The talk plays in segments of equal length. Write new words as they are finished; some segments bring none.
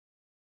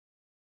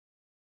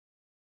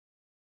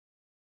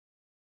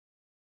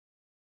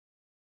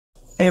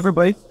Hey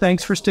everybody,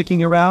 thanks for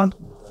sticking around.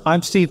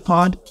 I'm Steve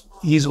Pond.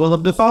 He's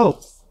Willem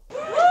Dafoe.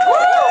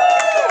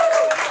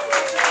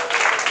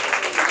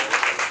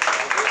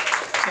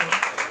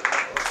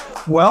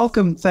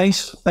 Welcome.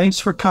 Thanks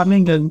for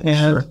coming. And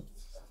Sure.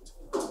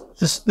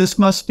 this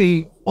must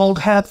be old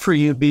hat for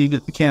you being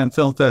at the Cannes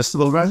Film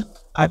Festival, right?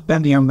 I've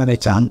been here many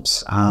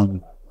times,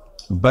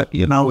 but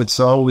you know, it's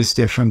always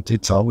different.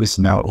 It's always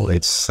new.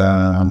 It's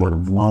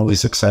we're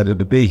always excited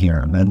to be here,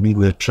 and then we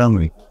will show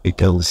me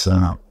because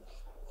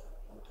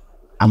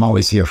I'm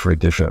always here for a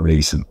different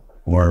reason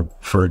or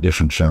for a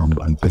different show.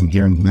 I've been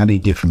here in many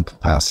different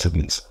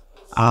capacities.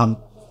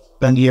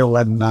 Been here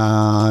when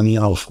you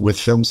know, with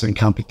films in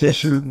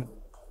competition,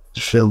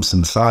 films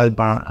in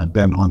sidebar. I've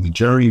been on the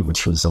jury,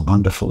 which was a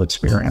wonderful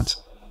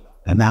experience,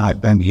 and now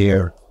I've been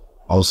here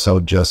also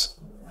just,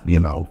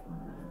 you know,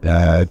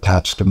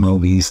 attached to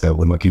movies that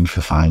were looking for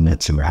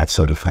finance and that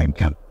sort of thing.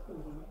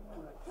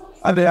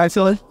 I mean, I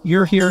feel like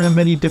you're here in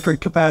many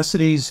different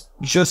capacities,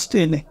 just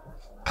in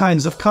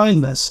kinds of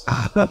kindness.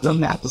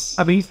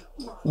 I mean,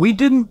 we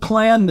didn't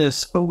plan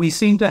this, but we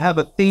seem to have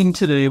a theme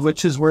today,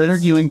 which is we're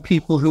interviewing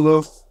people who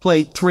have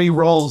played 3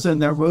 roles in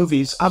their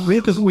movies.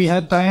 Because we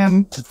had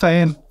Diane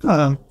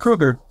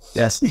Kruger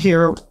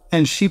here,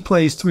 and she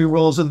plays 3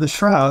 roles in The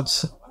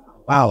Shrouds.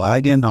 Wow, I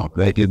didn't know.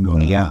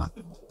 Yeah.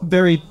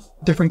 Very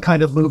different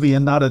kind of movie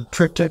and not a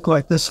triptych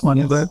like this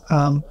one. But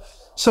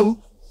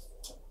so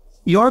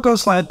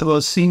Yorgos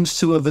Lanthimos seems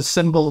to have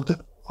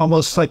assembled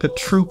almost like a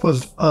troupe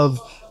of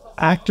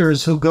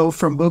actors who go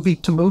from movie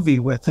to movie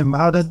with him.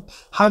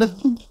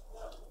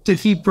 Did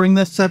he bring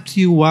this up to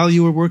you while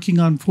you were working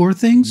on Poor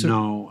Things? Or?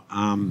 No,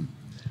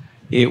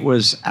 it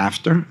was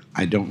after.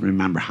 I don't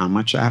remember how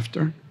much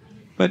after,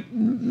 but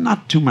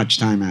not too much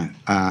time.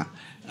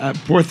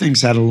 Poor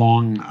Things had a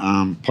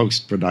long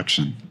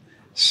post-production.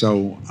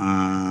 So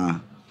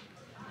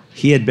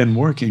he had been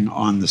working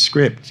on the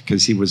script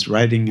because he was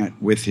writing it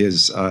with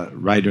his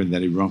writer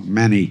that he wrote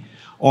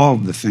all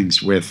the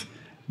things with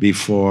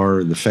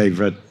before The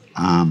Favorite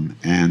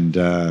and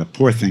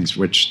Poor Things,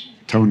 which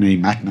Tony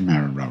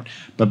McNamara wrote.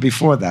 But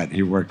before that,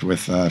 he worked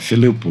with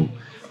Philippou,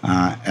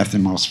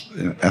 Ethemus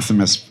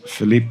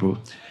Philippou,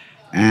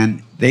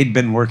 and they'd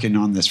been working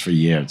on this for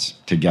years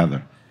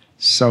together.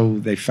 So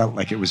they felt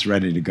like it was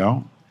ready to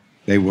go.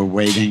 They were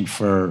waiting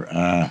for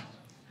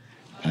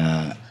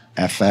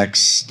FX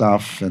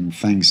stuff and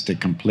things to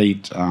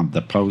complete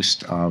the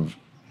post of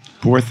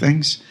Poor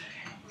Things.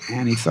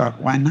 And he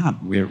thought, why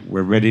not? We're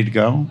ready to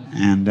go.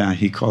 And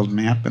he called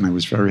me up, and I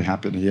was very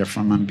happy to hear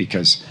from him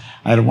because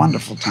I had a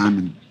wonderful time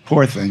in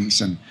Poor Things,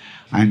 and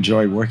I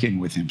enjoy working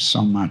with him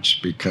so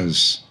much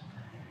because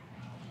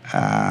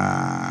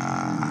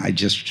I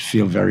just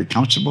feel very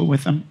comfortable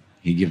with him.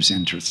 He gives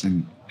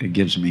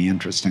me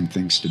interesting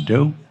things to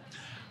do.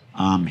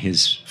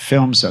 His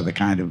films are the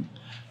kind of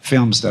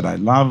films that I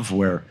love,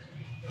 where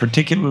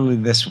particularly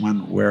this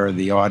one, where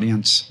the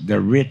audience,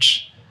 they're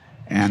rich,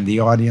 and the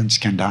audience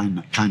can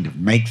kind of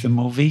make the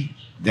movie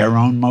their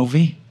own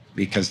movie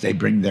because they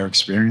bring their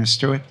experience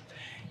to it.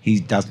 He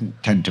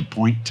doesn't tend to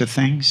point to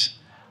things.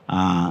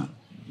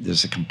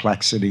 There's a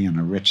complexity and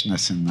a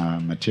richness in the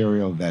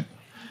material that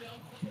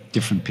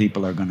different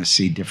people are going to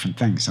see different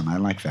things, and I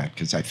like that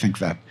because I think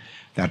that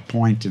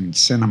point in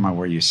cinema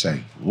where you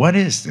say, what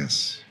is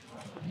this?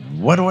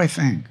 What do I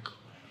think?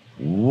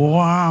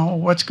 Wow,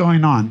 what's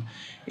going on?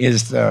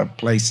 Is the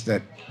place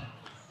that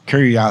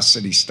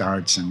curiosity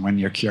starts, and when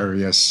you're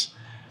curious,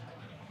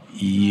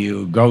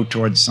 you go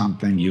towards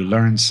something, you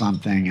learn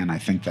something, and I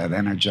think that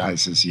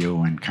energizes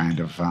you and kind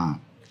of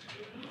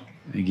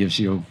it gives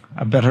you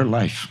a better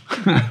life.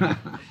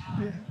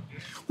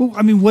 Well,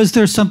 I mean, was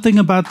there something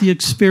about the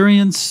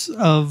experience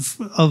of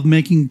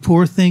making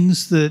Poor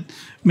Things that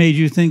made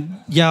you think,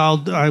 yeah,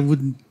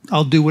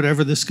 I'll do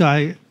whatever this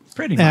guy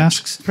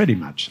asks? Pretty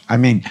much. I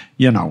mean,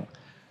 you know,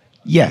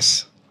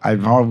 yes,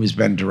 I've always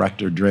been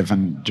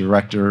director-driven.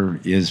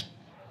 Director is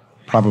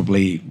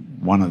probably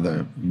one of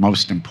the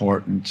most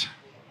important,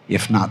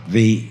 if not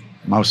the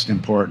most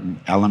important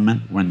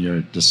element when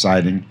you're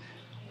deciding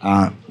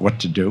what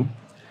to do.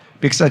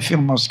 Because I feel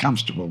most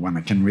comfortable when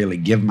I can really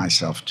give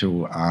myself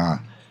to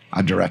a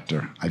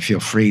director. I feel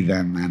free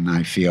then, and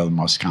I feel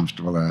most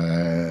comfortable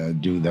to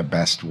do the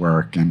best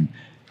work and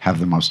have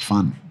the most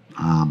fun.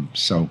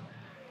 So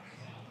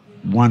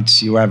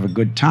once you have a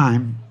good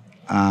time,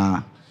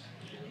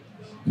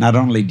 not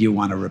only do you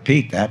want to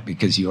repeat that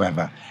because you have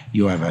a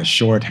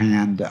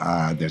shorthand,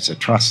 there's a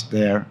trust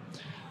there,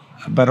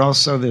 but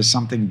also there's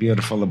something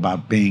beautiful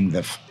about being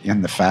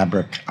in the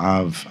fabric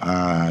of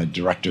a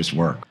director's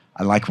work.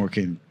 I like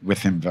working with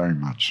him very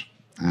much,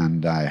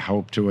 and I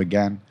hope to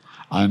again.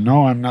 I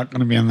know I'm not going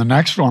to be in the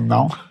next one,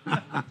 though.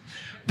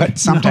 But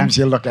sometimes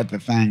you look at the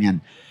thing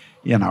and,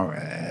 you know,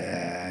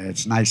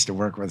 it's nice to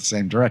work with the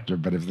same director,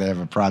 but if they have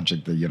a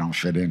project that you don't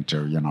fit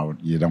into, you know,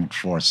 you don't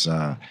force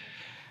a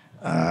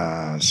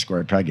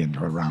square peg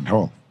into a round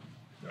hole.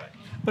 Right.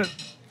 But,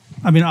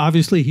 I mean,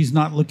 obviously he's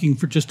not looking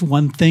for just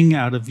one thing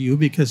out of you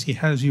because he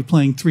has you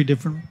playing 3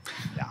 different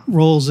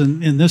roles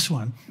in this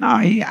one. No,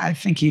 I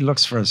think he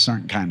looks for a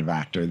certain kind of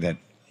actor that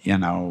you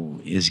know,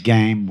 is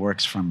game,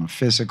 works from a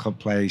physical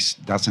place,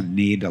 doesn't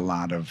need a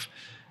lot of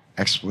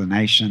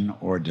explanation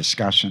or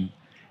discussion.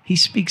 He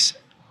speaks,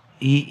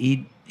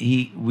 we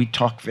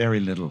talk very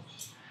little,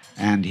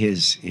 and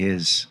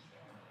his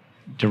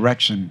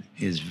direction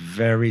is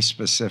very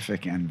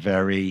specific and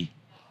very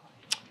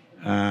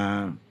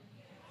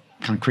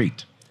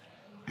concrete.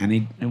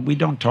 And we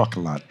don't talk a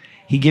lot.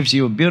 He gives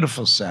you a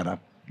beautiful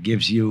setup,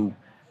 gives you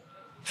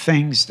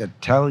things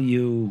that tell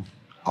you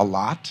a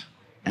lot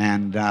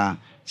and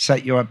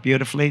set you up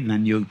beautifully, and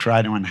then you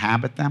try to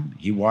inhabit them.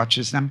 He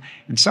watches them.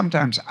 And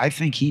sometimes I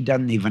think he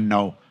doesn't even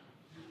know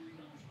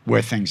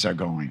where things are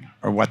going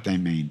or what they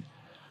mean.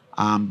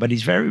 But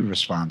he's very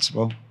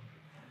responsible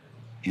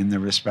in the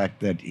respect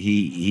that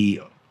he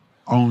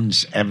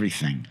owns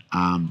everything.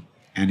 And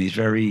he's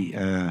very,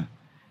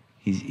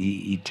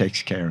 he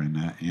takes care in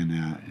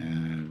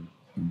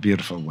a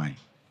beautiful way.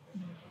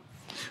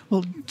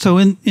 Well, so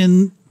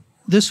in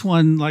this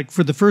one, like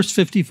for the first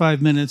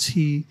 55 minutes,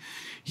 he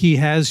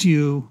has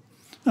you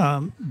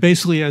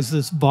basically as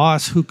this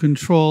boss who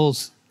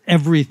controls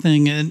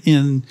everything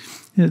in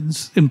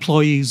his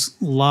employees'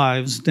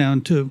 lives,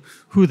 down to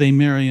who they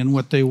marry and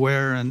what they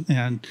wear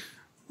and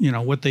you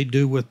know what they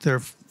do with their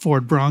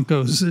Ford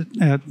Broncos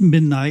at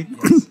midnight.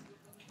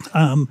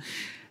 And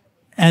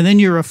then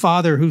you're a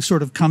father who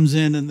sort of comes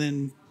in and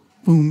then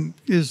boom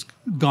is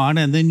gone,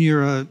 and then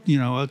you're a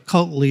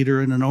cult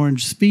leader in an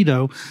orange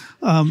Speedo.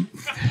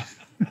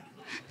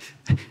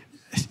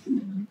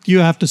 You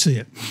have to see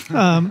it.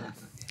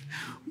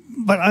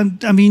 But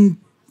I mean,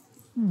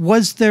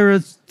 was there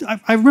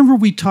I remember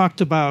we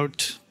talked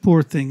about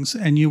Poor Things,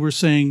 and you were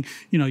saying,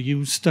 you know,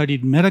 you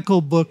studied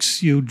medical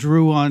books, you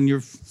drew on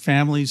your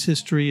family's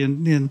history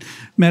in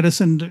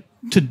medicine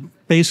to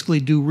basically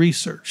do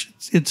research.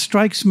 It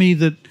strikes me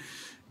that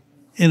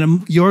in a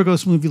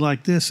Yorgos movie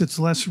like this, it's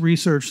less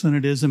research than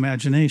it is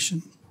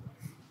imagination.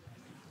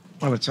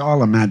 Well, it's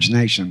all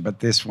imagination,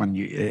 but this one,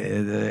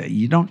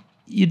 you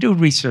do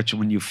research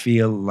when you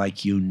feel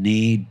like you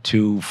need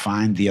to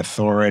find the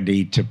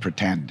authority to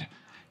pretend.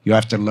 You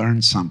have to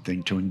learn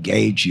something to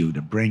engage you,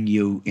 to bring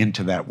you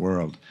into that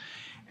world.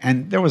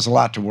 And there was a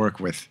lot to work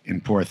with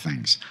in Poor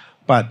Things.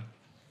 But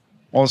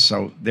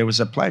also, there was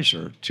a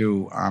pleasure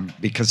to,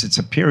 because it's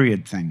a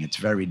period thing, it's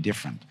very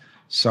different.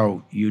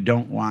 So you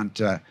don't want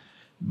to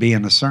be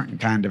in a certain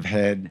kind of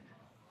head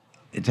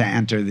to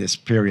enter this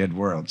period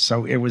world.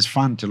 So it was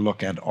fun to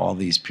look at all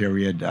these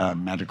period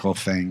medical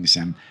things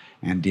and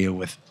deal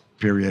with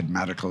period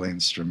medical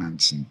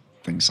instruments and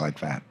things like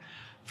that.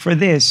 For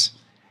this,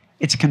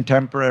 it's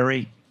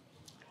contemporary.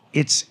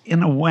 It's,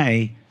 in a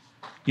way,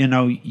 you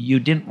know, you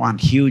didn't want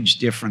huge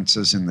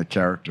differences in the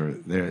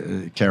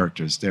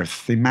characters. They're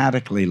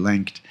thematically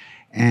linked,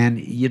 and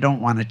you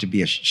don't want it to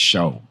be a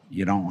show.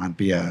 You don't want it to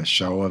be a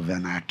show of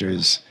an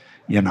actor's,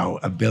 you know,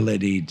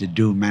 ability to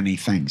do many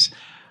things.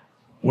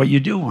 What you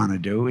do want to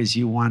do is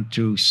you want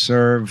to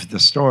serve the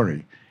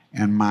story.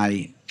 And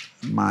my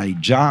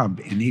job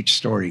in each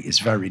story is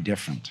very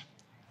different.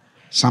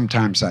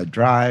 Sometimes I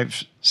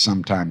drive,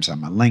 sometimes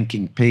I'm a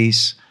linking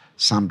piece,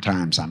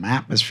 sometimes I'm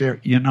atmosphere,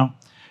 you know,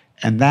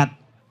 and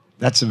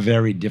that's a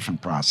very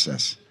different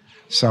process.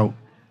 So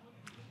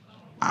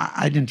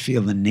I didn't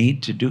feel the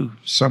need to do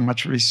so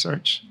much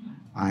research.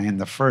 In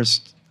the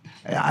first,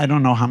 I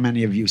don't know how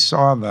many of you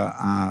saw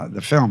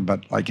the film,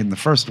 but like in the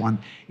first one,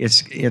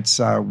 it's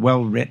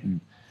well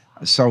written.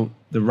 So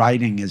the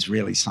writing is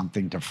really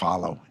something to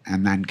follow,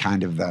 and then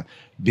kind of the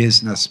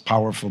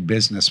powerful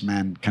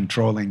businessman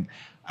controlling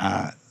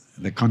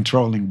the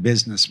controlling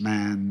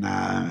businessman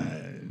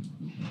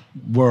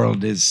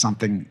world is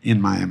something in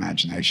my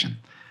imagination.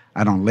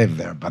 I don't live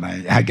there, but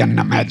I got an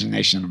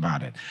imagination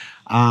about it.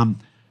 And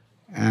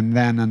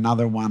then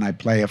another one, I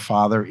play a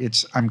father.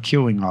 I'm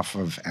queuing off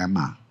of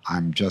Emma.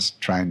 I'm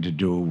just trying to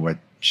do what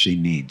she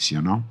needs,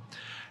 you know?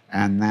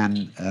 And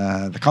then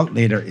the cult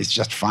leader is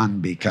just fun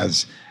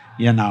because,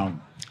 you know,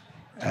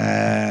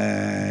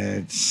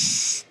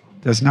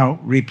 there's no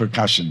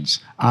repercussions.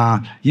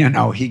 You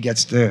know, he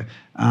gets to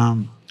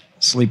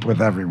sleep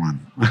with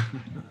everyone.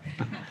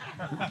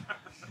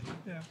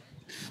 Yeah.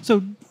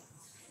 So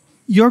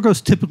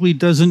Yorgos typically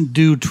doesn't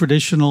do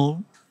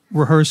traditional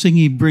rehearsing.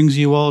 He brings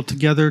you all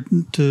together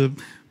to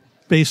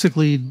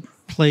basically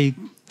play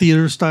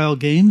theater-style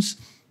games.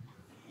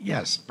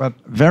 Yes, but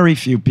very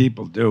few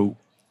people do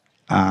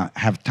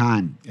have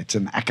time. It's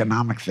an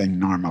economic thing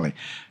normally.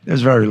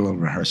 There's very little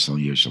rehearsal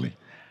usually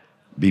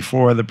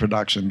before the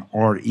production,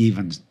 or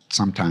even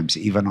sometimes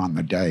even on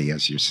the day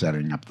as you're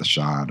setting up the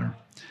shot. Or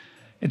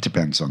it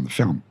depends on the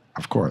film,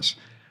 of course.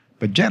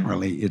 But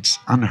generally, it's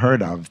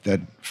unheard of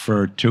that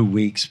for 2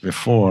 weeks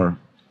before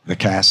the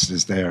cast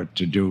is there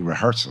to do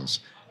rehearsals,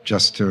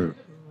 just to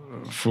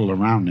fool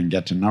around and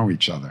get to know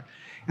each other.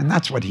 And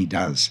that's what he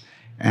does.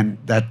 And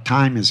that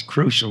time is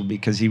crucial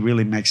because he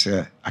really makes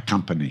a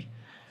company.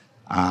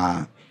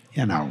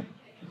 You know,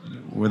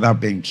 without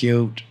being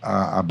cute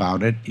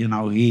about it, you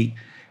know, you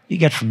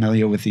get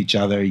familiar with each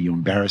other, you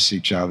embarrass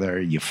each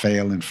other, you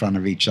fail in front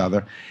of each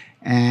other.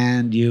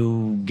 and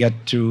you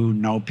get to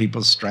know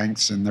people's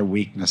strengths and their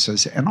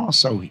weaknesses, and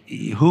also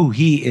who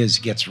he is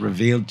gets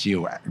revealed to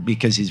you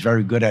because he's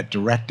very good at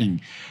directing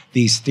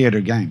these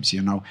theater games.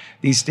 You know,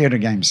 these theater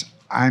games.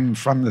 I'm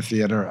from the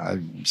theater.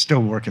 I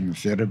still work in the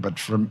theater, but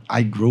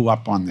I grew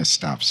up on this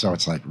stuff, so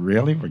it's like,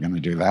 really, we're going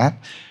to do that?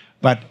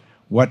 But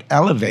what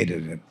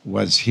elevated it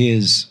was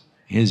his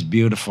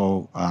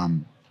beautiful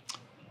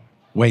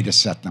way to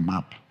set them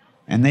up,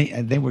 and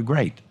they were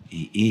great.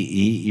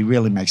 He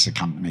really makes the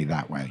company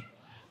that way.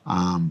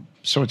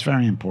 So it's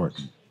very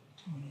important.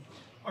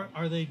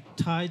 Are they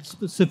tied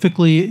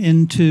specifically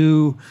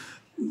into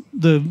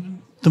the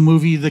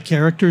movie, the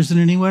characters in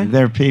any way?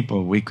 They're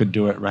people. We could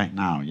do it right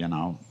now. You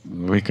know,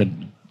 we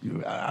could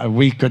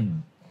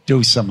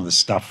do some of the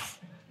stuff.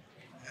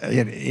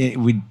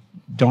 We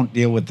don't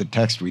deal with the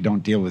text. We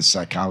don't deal with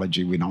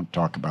psychology. We don't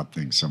talk about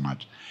things so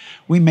much.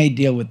 We may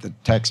deal with the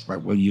text,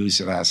 but we'll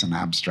use it as an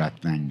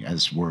abstract thing,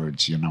 as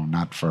words. You know,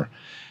 not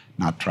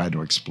try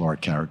to explore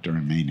character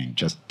and meaning,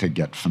 just to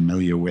get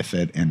familiar with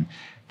it and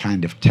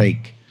kind of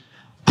take,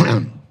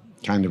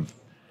 kind of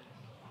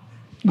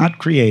not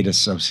create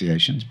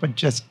associations, but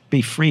just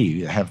be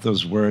free. Have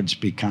those words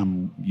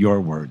become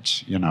your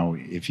words. You know,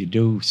 if you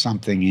do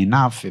something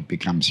enough, it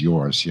becomes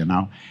yours, you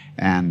know?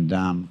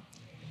 And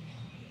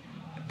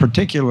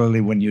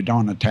particularly when you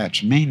don't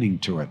attach meaning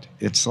to it.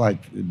 It's like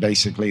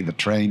basically the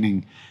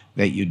training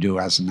that you do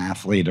as an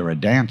athlete or a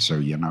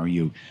dancer. You know,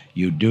 you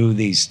do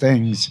these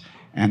things,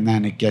 and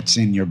then it gets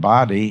in your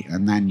body,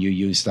 and then you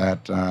use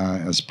that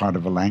as part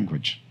of a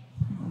language.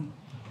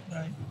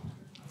 Right.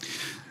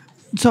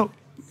 So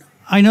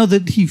I know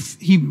that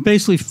he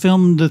basically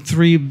filmed the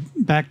three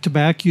back to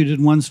back. You did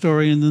one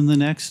story and then the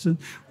next.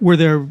 Were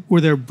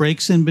there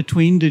breaks in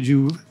between? Did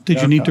you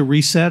need to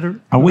reset or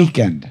a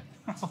weekend?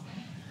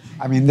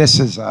 I mean, this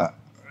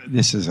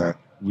is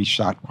we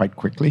shot quite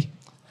quickly,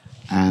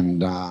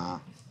 and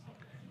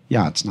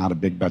yeah, it's not a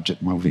big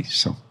budget movie,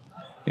 so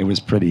it was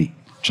pretty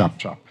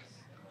chop.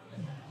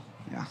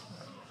 Yeah.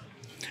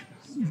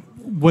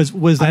 Was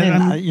that?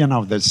 I mean, you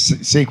know, there's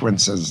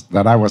sequences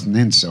that I wasn't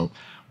in. So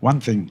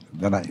one thing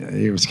that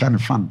it was kind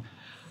of fun.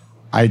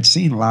 I'd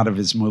seen a lot of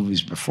his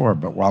movies before,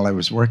 but while I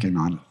was working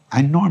on it,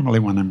 I normally,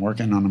 when I'm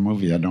working on a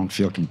movie, I don't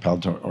feel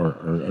compelled to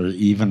or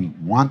even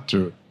want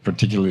to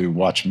particularly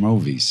watch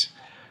movies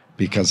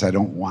because I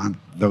don't want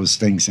those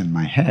things in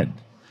my head.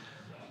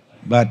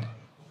 But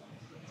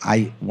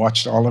I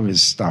watched all of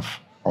his stuff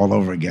all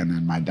over again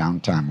in my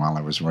downtime while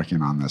I was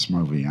working on this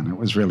movie, and it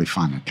was really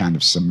fun. It kind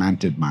of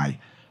cemented my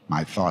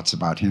thoughts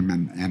about him,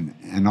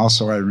 and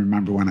also I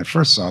remember when I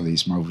first saw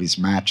these movies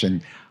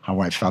matching how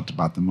I felt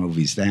about the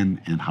movies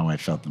then and how I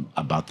felt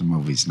about the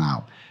movies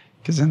now,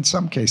 because in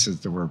some cases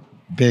there were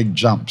big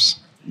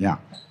jumps. Yeah.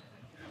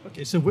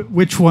 Okay, so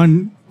which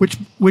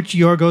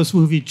Yorgos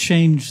movie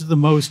changed the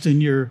most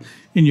in your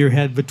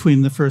head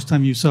between the first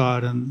time you saw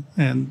it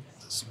and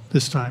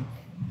this time?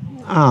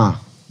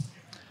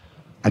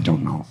 I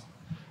don't know.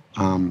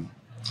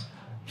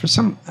 For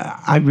some,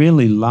 I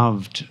really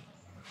loved.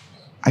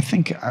 I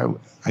think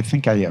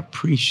I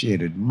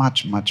appreciated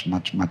much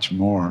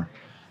more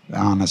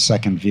on a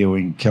second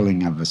viewing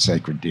Killing of a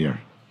Sacred Deer,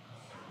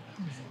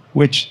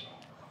 which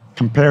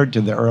compared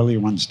to the early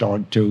ones,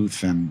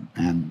 Dogtooth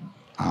and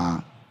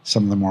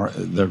some of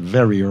the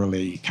very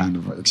early kind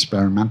of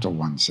experimental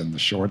ones and the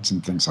shorts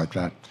and things like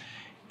that,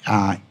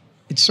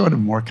 it's sort of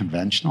more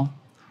conventional,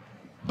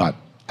 but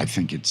I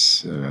think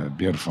it's a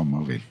beautiful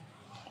movie.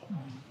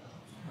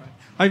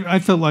 I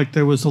felt like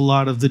there was a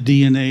lot of the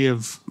DNA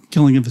of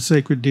Killing of a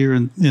Sacred Deer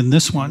in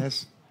this one.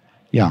 Yes.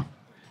 Yeah,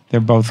 they're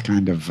both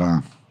kind of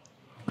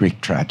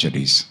Greek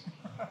tragedies.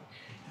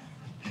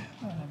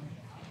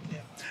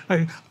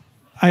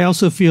 I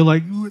also feel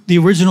like the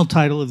original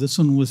title of this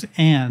one was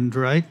 "And,"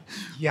 right?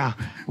 Yeah,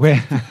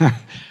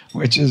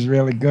 which is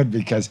really good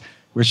because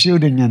we're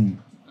shooting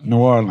in New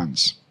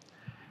Orleans,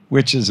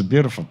 which is a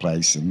beautiful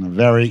place and a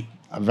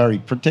very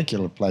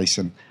particular place.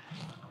 And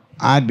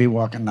I'd be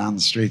walking down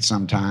the street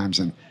sometimes,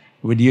 and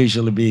it would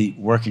usually be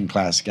working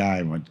class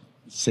guy would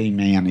see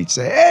me, and he'd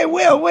say, "Hey,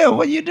 Will,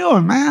 what are you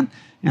doing, man?"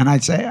 And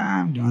I'd say,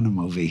 "I'm doing a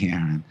movie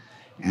here,"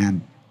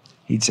 and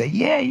he'd say,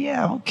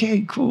 "Yeah,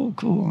 okay,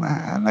 cool.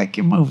 I like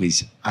your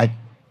movies." I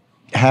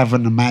have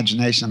an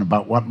imagination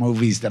about what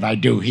movies that I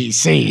do he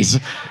sees,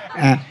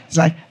 and he's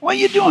like, "What are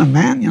you doing,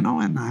 man?" You know,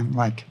 and I'm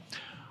like,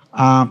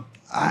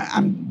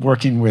 I'm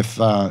working with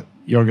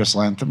Yorgos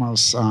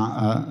Lanthimos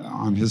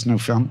on his new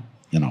film,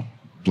 you know,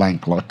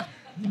 Blank Look.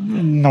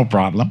 No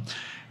problem.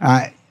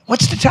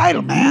 What's the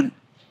title, man?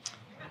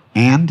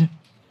 And?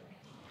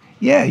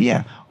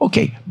 Yeah.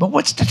 Okay, but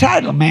what's the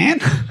title, man?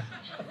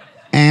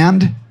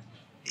 And?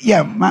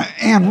 Yeah,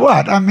 and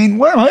what? I mean,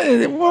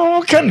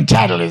 what kind of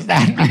title is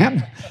that,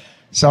 man?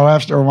 So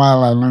after a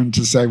while, I learned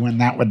to say when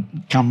that would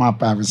come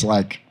up, I was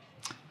like,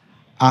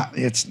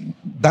 it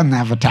doesn't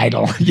have a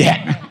title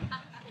yet.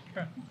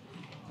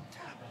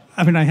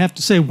 I mean, I have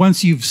to say,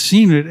 once you've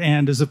seen it,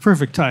 "And" is a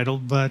perfect title,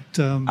 but...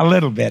 a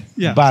little bit,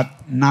 yeah. But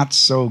not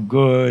so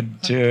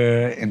good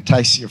to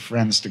entice your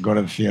friends to go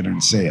to the theater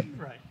and see it.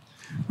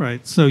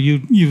 Right. So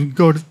you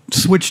go to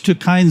switch to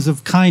kinds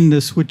of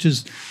kindness, which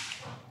is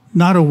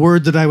not a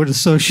word that I would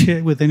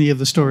associate with any of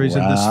the stories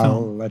in this film.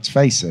 Well, let's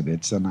face it,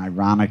 it's an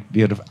ironic,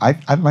 beautiful...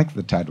 I like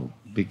the title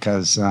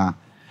because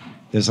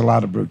there's a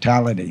lot of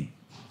brutality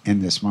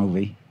in this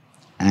movie.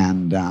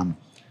 And,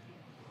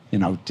 you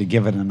know, to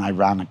give it an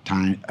ironic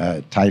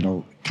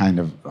title kind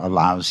of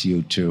allows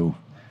you to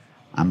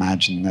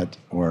imagine it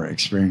or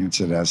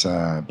experience it as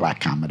a black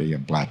comedy, a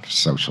black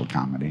social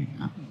comedy.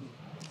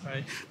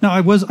 Right. Now,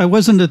 I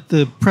wasn't at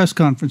the press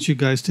conference you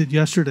guys did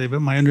yesterday,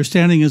 but my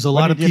understanding is a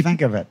lot of people... What did you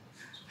think of it?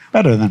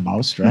 Better than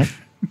most, right?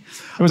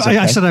 It was okay.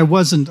 I said I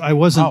wasn't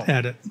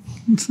at it.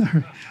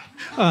 Sorry.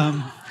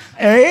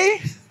 Eh?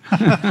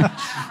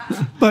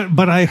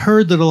 But I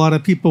heard that a lot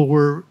of people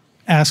were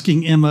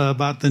asking Emma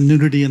about the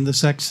nudity and the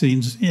sex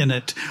scenes in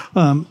it.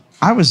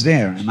 I was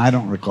there, and I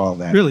don't recall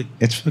that. Really?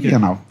 It's, okay. You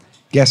know,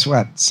 guess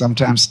what?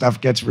 Sometimes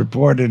stuff gets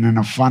reported in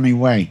a funny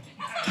way.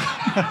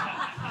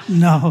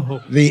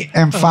 No. The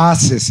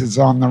emphasis is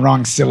on the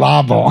wrong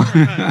syllable.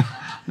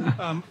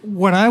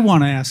 What I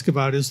want to ask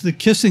about is the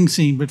kissing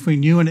scene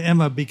between you and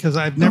Emma, because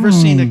I've never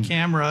seen a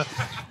camera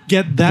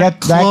get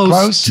that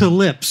close to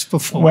lips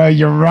before. Well,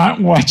 you're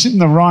watching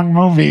the wrong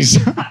movies.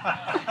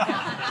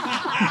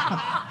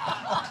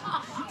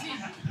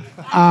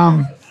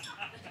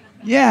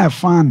 Yeah,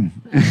 fun.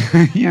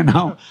 You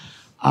know,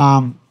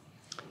 I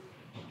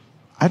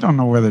don't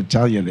know whether to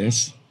tell you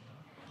this.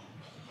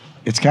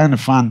 It's kind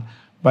of fun,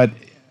 but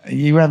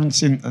you haven't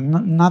seen.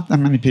 Not that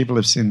many people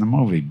have seen the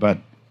movie, but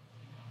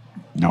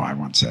no, I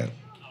won't say it.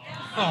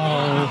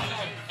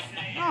 Oh.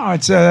 No,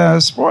 it's a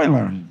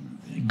spoiler.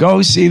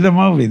 Go see the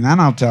movie, then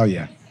I'll tell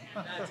you.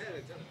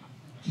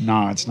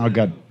 No, it's no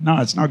good.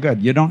 No, it's no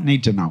good. You don't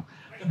need to know.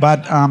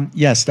 But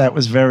yes, that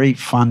was very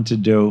fun to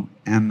do,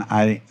 and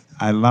I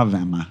love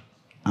Emma.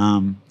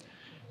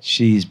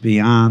 She's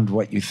beyond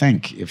what you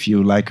think. If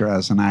you like her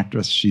as an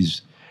actress,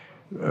 she's,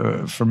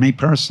 for me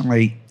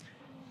personally,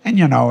 and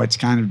you know, it's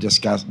kind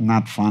of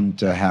not fun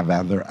to have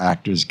other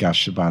actors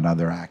gush about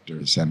other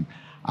actors. And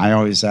I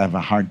always have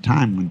a hard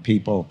time when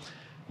people,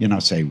 you know,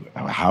 say,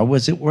 how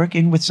was it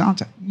working with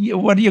so-and-so?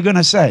 What are you going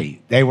to say?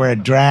 They were a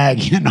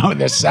drag, you know,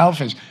 they're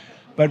selfish.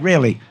 But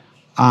really,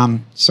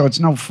 so it's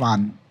no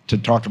fun to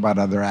talk about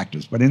other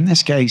actors. But in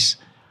this case,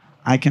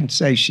 I can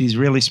say she's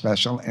really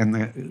special. And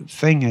the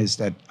thing is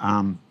that,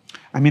 I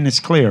mean, it's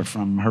clear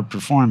from her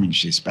performing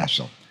she's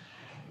special.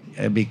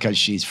 Because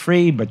she's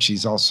free, but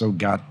she's also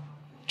got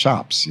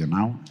chops, you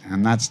know?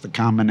 And that's the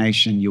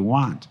combination you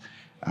want.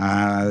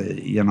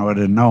 You know,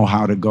 to know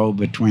how to go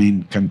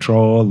between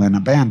control and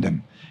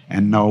abandon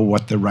and know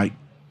what the right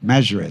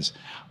measure is.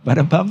 But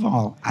above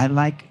all, I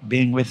like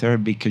being with her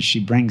because she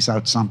brings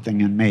out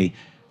something in me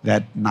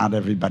that not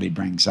everybody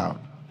brings out.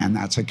 And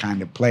that's a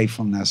kind of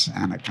playfulness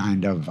and a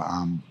kind of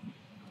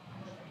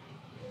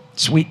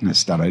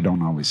sweetness that I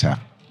don't always have.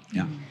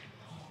 Yeah.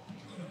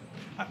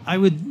 I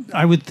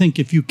would think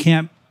if you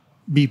can't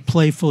be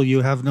playful,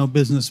 you have no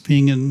business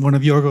being in one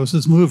of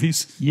Yorgos's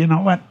movies. You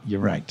know what? You're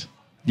right.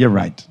 You're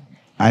right.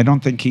 I don't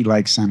think he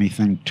likes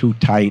anything too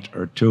tight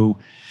or too,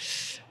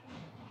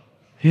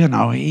 you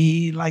know,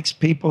 he likes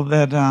people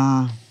that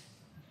are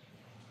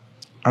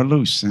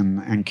loose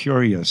and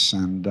curious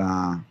and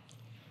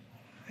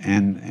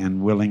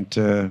willing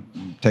to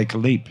take a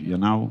leap, you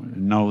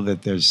know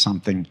that there's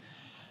something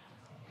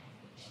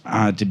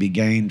to be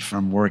gained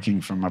from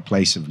working from a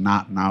place of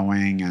not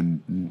knowing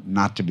and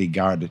not to be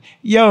guarded.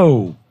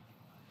 Yo,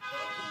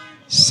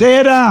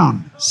 sit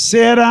down,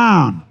 sit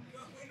down.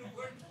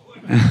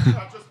 I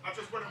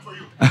just waiting for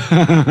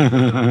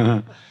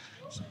you.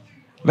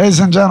 Ladies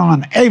and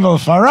gentlemen, Abel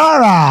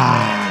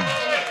Ferrara.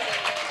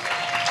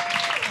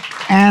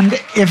 And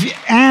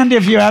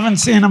if you haven't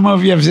seen a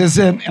movie of his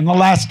in the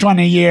last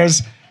 20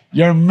 years,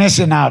 you're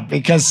missing out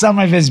because some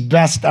of his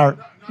best are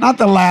not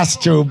the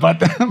last two,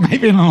 but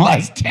maybe in the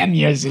last 10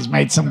 years he's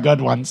made some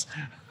good ones.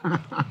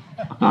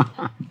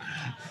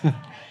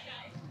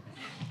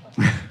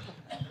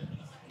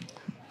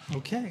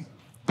 Okay.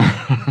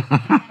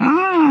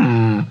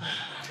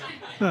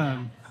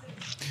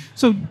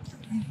 So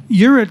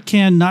you're at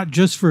Cannes not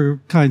just for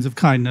Kinds of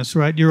Kindness,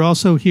 right? You're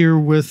also here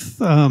with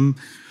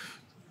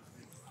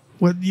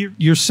what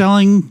you're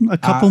selling a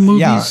couple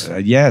movies.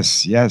 Yeah,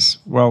 yes.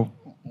 Well,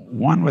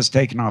 one was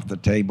taken off the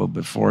table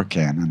before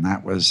Cannes, and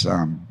that was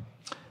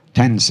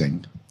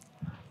Tenzing,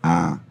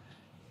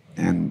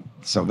 and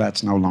so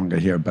that's no longer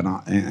here. But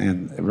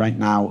and right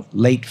now,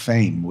 Late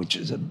Fame, which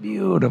is a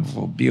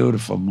beautiful,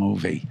 beautiful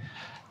movie,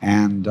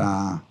 and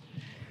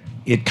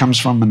it comes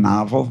from a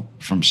novel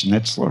from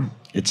Schnitzler.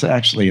 It's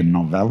actually a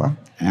novella,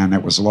 and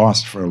it was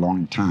lost for a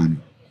long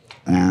time.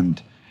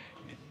 And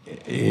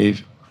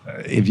if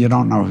you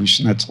don't know who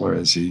Schnitzler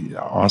is, he's an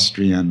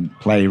Austrian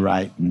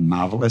playwright and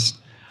novelist.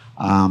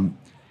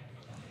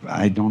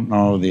 I don't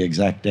know the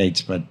exact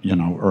dates, but, you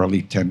know,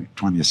 early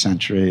 20th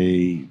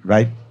century,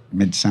 right?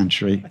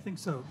 Mid-century? I think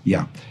so.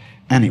 Yeah.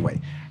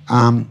 Anyway,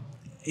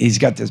 he's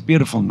got this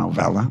beautiful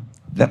novella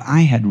that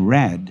I had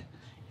read,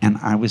 and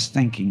I was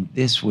thinking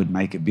this would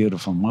make a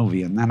beautiful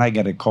movie. And then I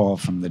get a call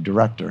from the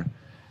director,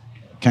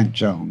 Kent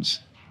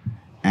Jones,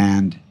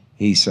 and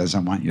he says, I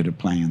want you to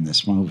play in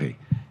this movie.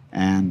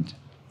 And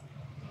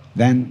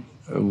then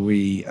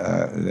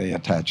they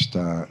attached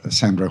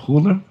Sandra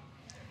Hüller,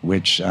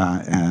 which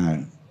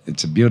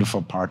it's a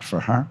beautiful part for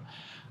her.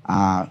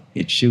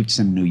 It shoots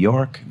in New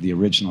York. The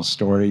original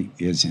story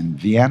is in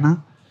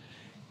Vienna,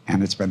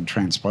 and it's been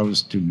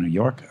transposed to New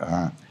York,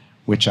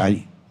 which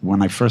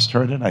when I first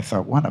heard it, I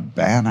thought, what a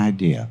bad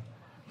idea.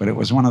 But it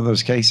was one of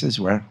those cases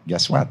where,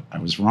 guess what? I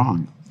was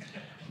wrong,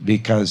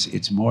 because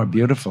it's more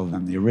beautiful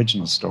than the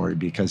original story,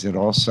 because it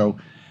also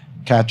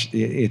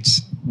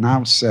it's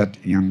now set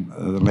in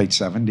the late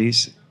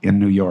 70s in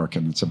New York,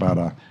 and it's about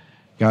a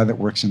guy that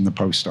works in the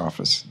post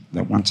office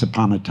that once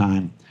upon a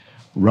time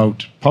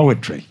wrote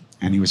poetry,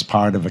 and he was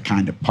part of a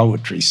kind of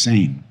poetry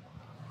scene.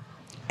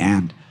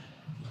 And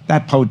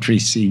that poetry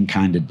scene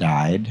kind of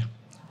died,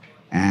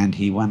 and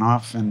he went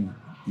off and,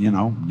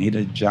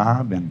 needed a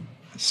job and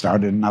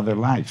started another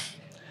life.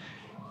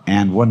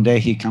 And one day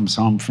he comes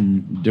home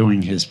from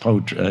doing his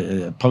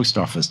post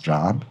office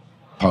job,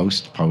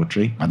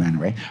 poetry, but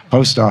anyway,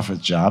 post office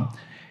job,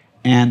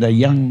 and a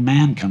young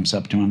man comes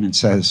up to him and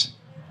says,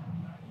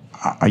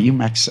 are you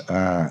Max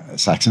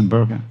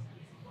Saxenberger?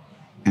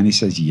 And he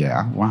says,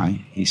 yeah,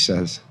 why? He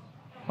says,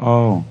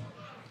 oh,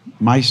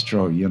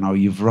 Maestro,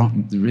 you've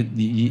written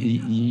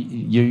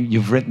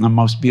the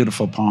most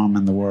beautiful poem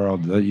in the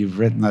world. You've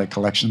written a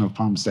collection of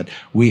poems that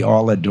we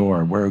all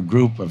adore. We're a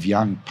group of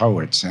young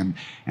poets, and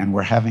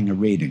we're having a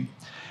reading,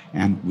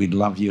 and we'd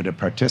love you to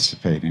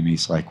participate. And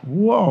he's like,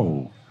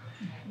 whoa.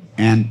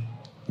 And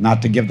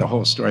not to give the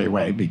whole story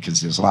away,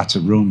 because there's lots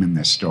of room in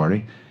this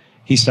story,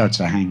 he starts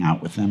to hang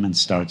out with him and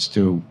starts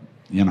to,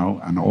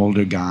 an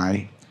older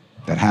guy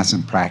that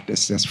hasn't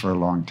practiced this for a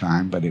long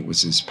time, but it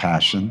was his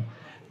passion.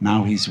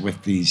 Now he's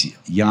with these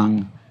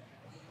young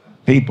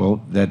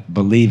people that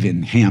believe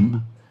in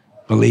him,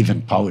 believe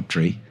in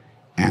poetry,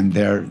 and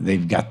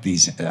they've got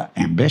these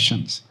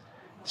ambitions.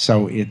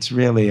 So it's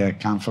really a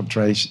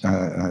confrontation.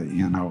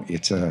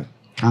 It's a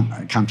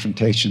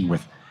confrontation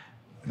with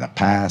the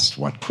past,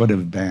 what could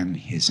have been,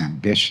 his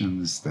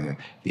ambitions, the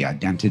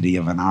identity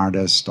of an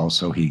artist.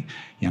 Also,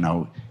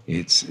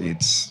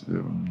 it's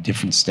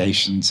different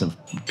stations of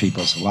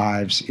people's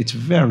lives. It's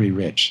very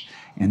rich.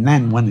 And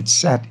then when it's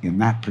set in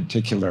that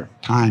particular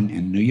time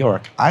in New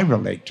York, I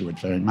relate to it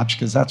very much,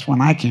 because that's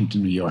when I came to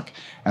New York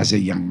as a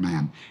young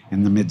man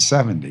in the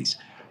mid-'70s.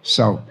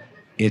 So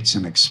it's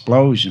an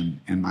explosion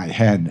in my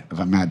head of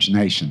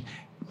imagination.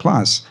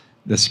 Plus,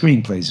 the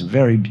screenplay is a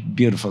very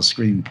beautiful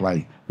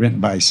screenplay written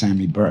by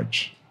Sammy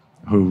Birch,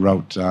 who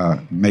wrote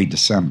May,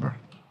 December,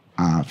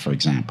 for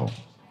example.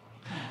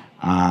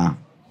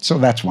 So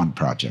that's one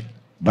project.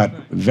 But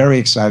very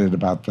excited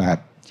about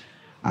that.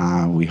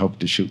 We hope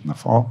to shoot in the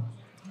fall.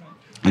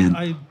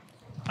 And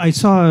I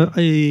saw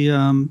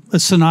a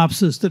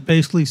synopsis that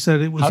basically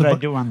said it was. How did I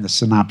do on the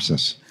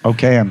synopsis?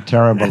 Okay, I'm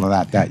terrible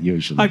at that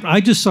usually.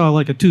 I just saw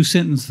like a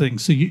 2-sentence thing,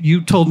 so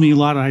you told me a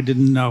lot I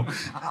didn't know.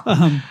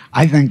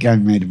 I think I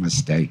made a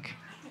mistake.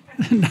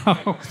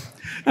 No,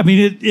 I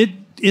mean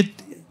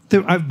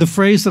the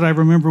phrase that I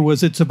remember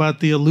was, it's about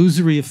the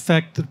illusory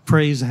effect that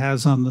praise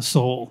has on the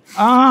soul.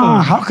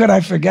 How could I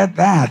forget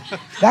that?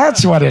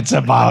 That's what it's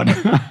about.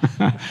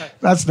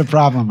 That's the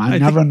problem. I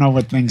never know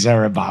what things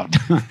are about.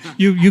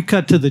 You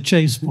cut to the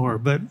chase more,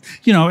 but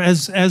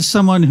as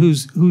someone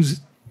who's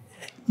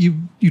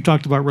you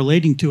talked about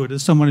relating to it,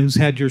 as someone who's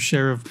had your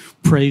share of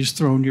praise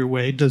thrown your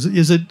way,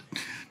 is it?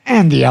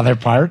 And the other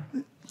part,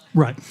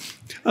 right,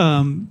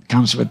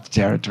 comes with the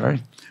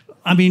territory.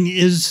 I mean,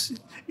 is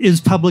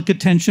public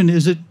attention,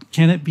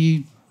 can it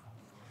be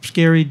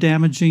scary,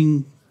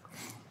 damaging?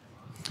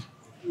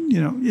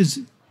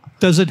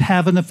 Does it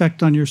have an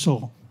effect on your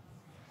soul?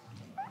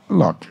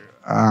 Look,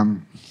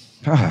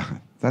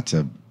 that's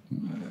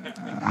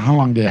how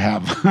long do you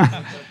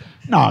have?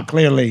 No,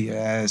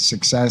 clearly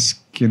success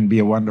can be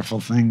a wonderful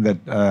thing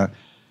that,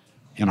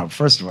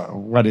 first of all,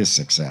 what is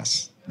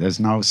success? There's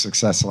no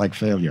success like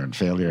failure, and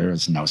failure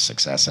is no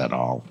success at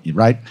all,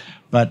 right?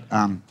 But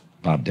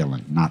Bob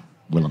Dylan, not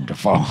Willem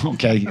Dafoe,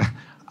 okay?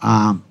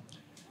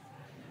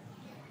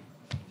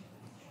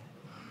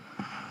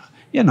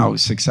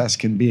 Success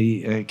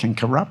can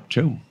corrupt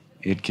too.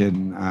 It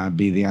can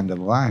be the end of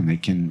the line.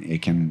 It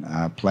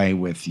can play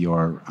with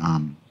your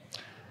kind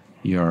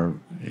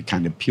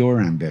of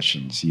pure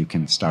ambitions. You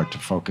can start to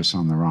focus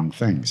on the wrong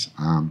things.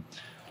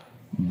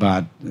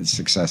 But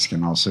success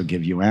can also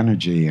give you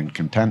energy and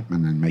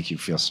contentment and make you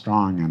feel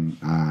strong and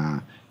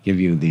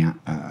give you the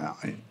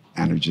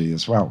energy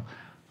as well.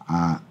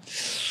 I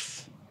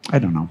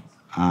don't know.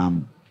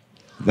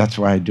 That's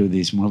why I do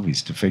these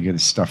movies, to figure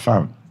this stuff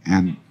out.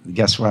 And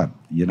guess what?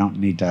 You don't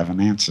need to have an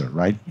answer,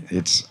 right?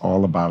 It's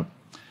all about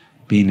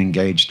being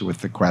engaged with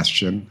the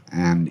question,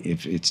 and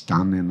if it's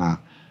done in a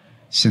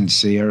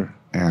sincere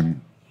and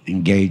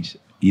engaged,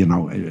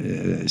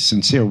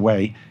 sincere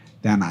way,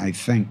 then I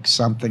think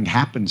something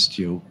happens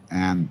to you,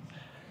 and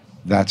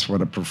that's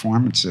what a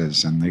performance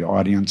is. And the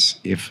audience,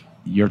 if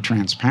you're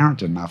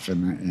transparent enough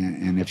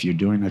and if you're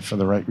doing it for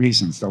the right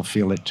reasons, they'll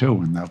feel it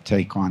too, and they'll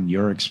take on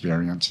your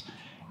experience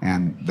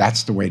And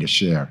that's the way to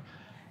share,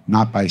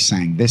 not by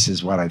saying, this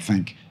is what I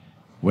think.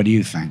 What do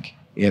you think?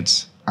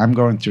 It's, I'm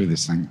going through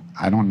this thing.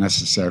 I don't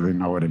necessarily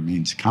know what it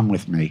means. Come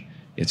with me.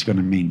 It's going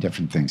to mean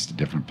different things to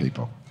different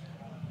people.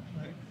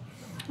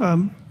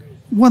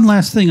 One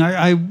last thing.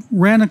 I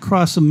ran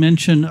across a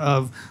mention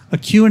of a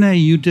Q&A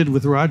you did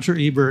with Roger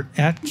Ebert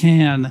at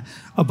Cannes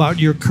about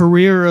your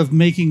career of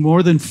making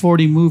more than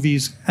 40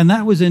 movies, and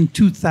that was in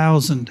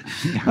 2000.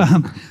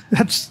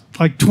 That's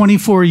like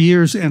 24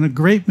 years and a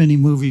great many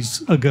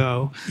movies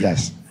ago.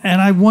 Yes. And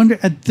I wonder,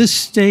 at this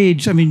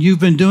stage, I mean, you've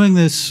been doing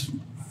this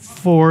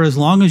for as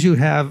long as you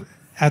have,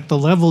 at the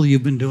level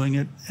you've been doing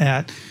it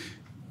at,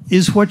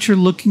 is what you're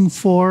looking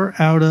for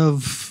out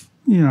of,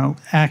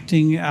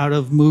 acting, out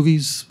of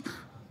movies,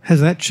 has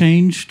that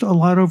changed a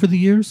lot over the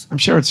years? I'm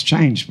sure it's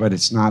changed, but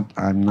it's not,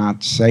 I'm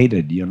not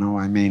sated,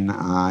 I mean,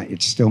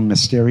 it's still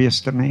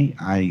mysterious to me.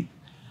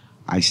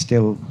 I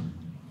still,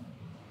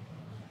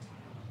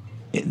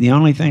 the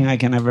only thing I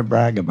can ever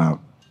brag about,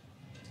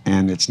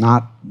 and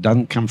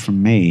doesn't come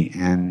from me,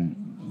 and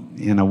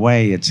in a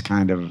way it's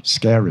kind of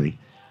scary,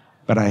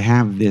 but I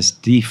have this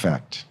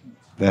defect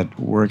that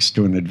works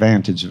to an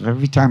advantage of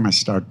every time I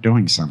start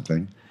doing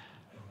something,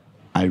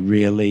 I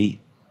really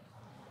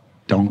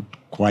don't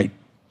quite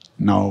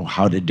know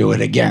how to do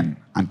it again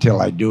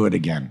until I do it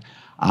again.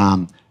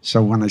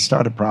 So when I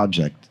start a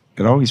project,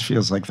 it always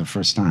feels like the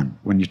first time.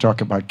 When you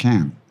talk about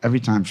Cannes, every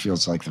time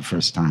feels like the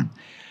first time.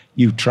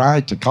 You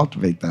try to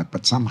cultivate that,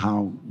 but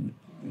somehow,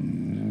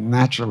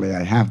 naturally,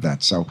 I have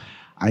that. So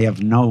I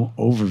have no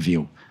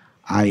overview.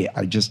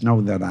 I just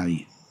know that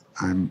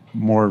I'm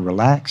more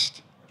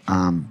relaxed.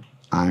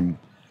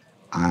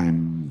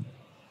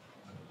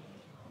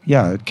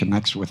 It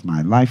connects with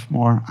my life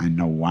more. I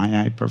know why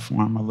I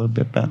perform a little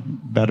bit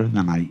better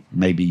than I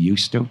maybe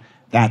used to.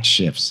 That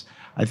shifts.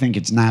 I think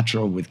it's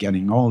natural with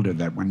getting older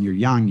that when you're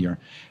young, you're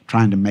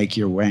trying to make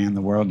your way in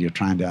the world. You're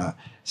trying to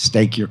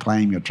stake your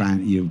claim.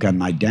 You've got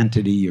an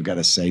identity. You've got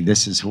to say,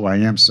 this is who I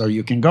am, so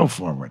you can go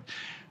forward.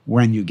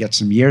 When you get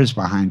some years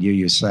behind you,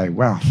 you say,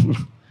 well,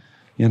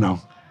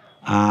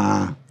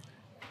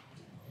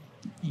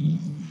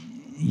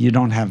 you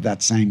don't have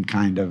that same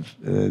kind of,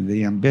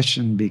 the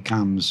ambition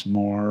becomes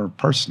more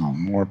personal,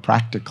 more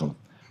practical.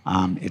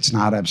 It's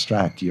not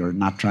abstract. You're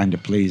not trying to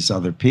please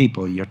other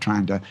people. You're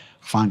trying to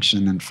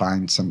function and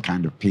find some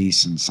kind of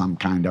peace and some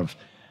kind of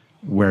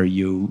where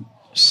you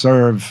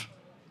serve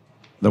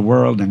the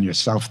world and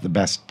yourself the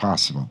best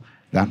possible.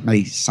 That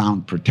may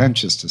sound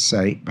pretentious to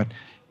say, but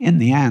in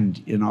the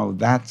end,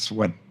 that's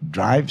what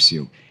drives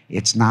you.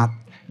 It's not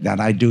that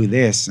I do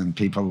this and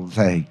people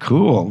say,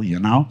 cool,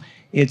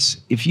 It's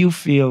if you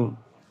feel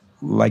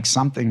like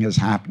something is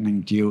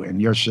happening to you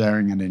and you're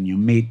sharing it and you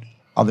meet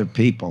other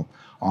people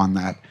on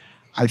that.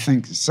 I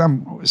think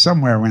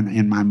somewhere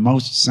in my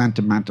most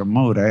sentimental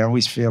mood, I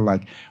always feel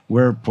like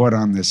we're put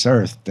on this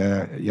earth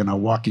to,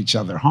 walk each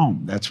other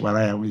home. That's what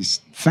I always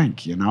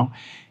think,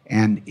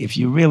 And if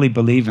you really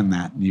believe in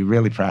that and you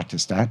really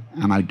practice that,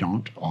 and I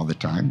don't all the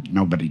time,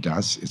 nobody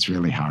does, it's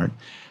really hard,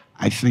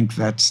 I think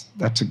that's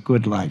a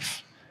good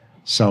life.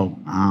 So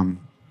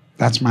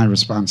that's my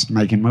response to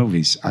making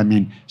movies. I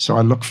mean, so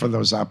I look for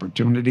those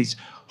opportunities.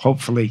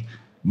 Hopefully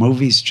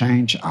movies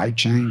change, I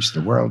change,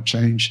 the world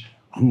change.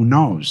 Who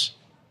knows?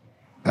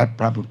 That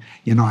probably,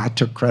 I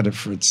took credit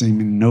for it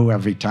seeming new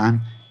every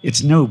time.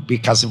 It's new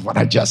because of what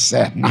I just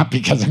said, not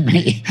because of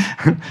me.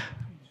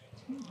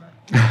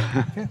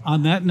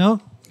 On that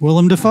note,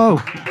 Willem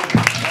Dafoe.